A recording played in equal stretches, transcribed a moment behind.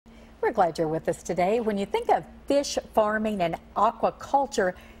we're glad you're with us today. When you think of fish farming and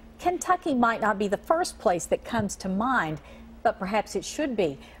aquaculture, Kentucky might not be the first place that comes to mind, but perhaps it should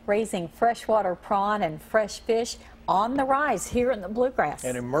be. Raising freshwater prawn and fresh fish on the rise here in the Bluegrass.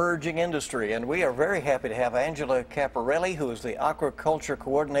 An emerging industry, and we are very happy to have Angela Caporelli, who is the aquaculture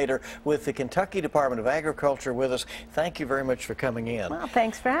coordinator with the Kentucky Department of Agriculture, with us. Thank you very much for coming in. Well,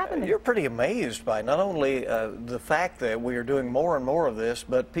 thanks for having me. You're pretty amazed by not only the fact that we are doing more and more of this,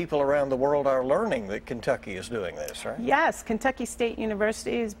 but people around the world are learning that Kentucky is doing this, right? Yes, Kentucky State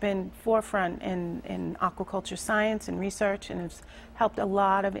University has been forefront in aquaculture science and research, and has helped a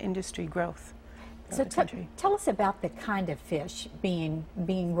lot of industry growth. So tell us about the kind of fish being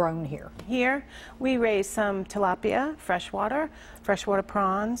grown here. Here we raise some tilapia, freshwater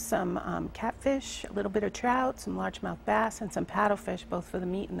prawns, some catfish, a little bit of trout, some largemouth bass, and some paddlefish, both for the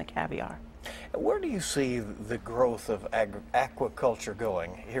meat and the caviar. Where do you see the growth of aquaculture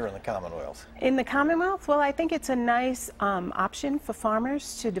going here in the Commonwealth? In the Commonwealth, well, I think it's a nice option for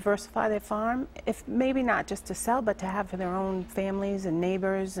farmers to diversify their farm, if maybe not just to sell, but to have for their own families and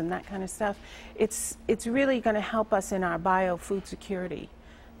neighbors and that kind of stuff. It's really going to help us in our bio-food security.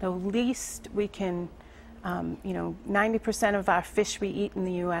 The least we can, 90% of our fish we eat in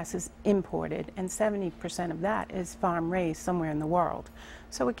the U.S. is imported, and 70% of that is farm-raised somewhere in the world.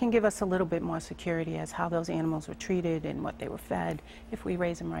 So it can give us a little bit more security as how those animals were treated and what they were fed if we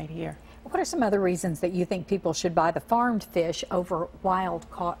raise them right here. What are some other reasons that you think people should buy the farmed fish over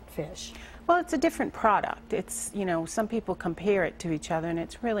wild-caught fish? Well, it's a different product. It's, some people compare it to each other, and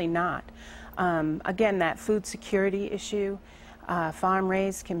it's really not. Again, that food security issue. Farm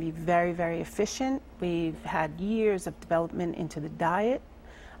raised can be very, very efficient. We've had years of development into the diet,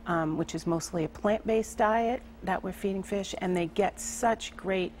 which is mostly a plant-based diet that we're feeding fish, and they get such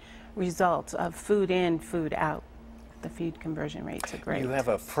great results of food in, food out. The feed conversion rates are great. You have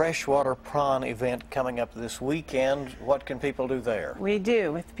a freshwater prawn event coming up this weekend. What can people do there? We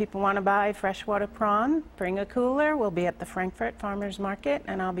do. If people want to buy freshwater prawn, bring a cooler. We'll be at the Frankfort Farmers Market,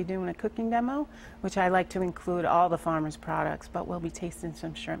 and I'll be doing a cooking demo, which I like to include all the farmers' products, but we'll be tasting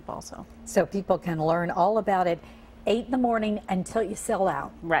some shrimp also. So people can learn all about it 8 in the morning until you sell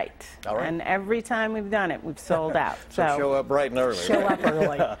out. Right. All right. And every time we've done it, we've sold out. So show up bright and early. Show up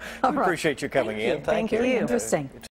early. We appreciate you coming in. Thank you. Interesting.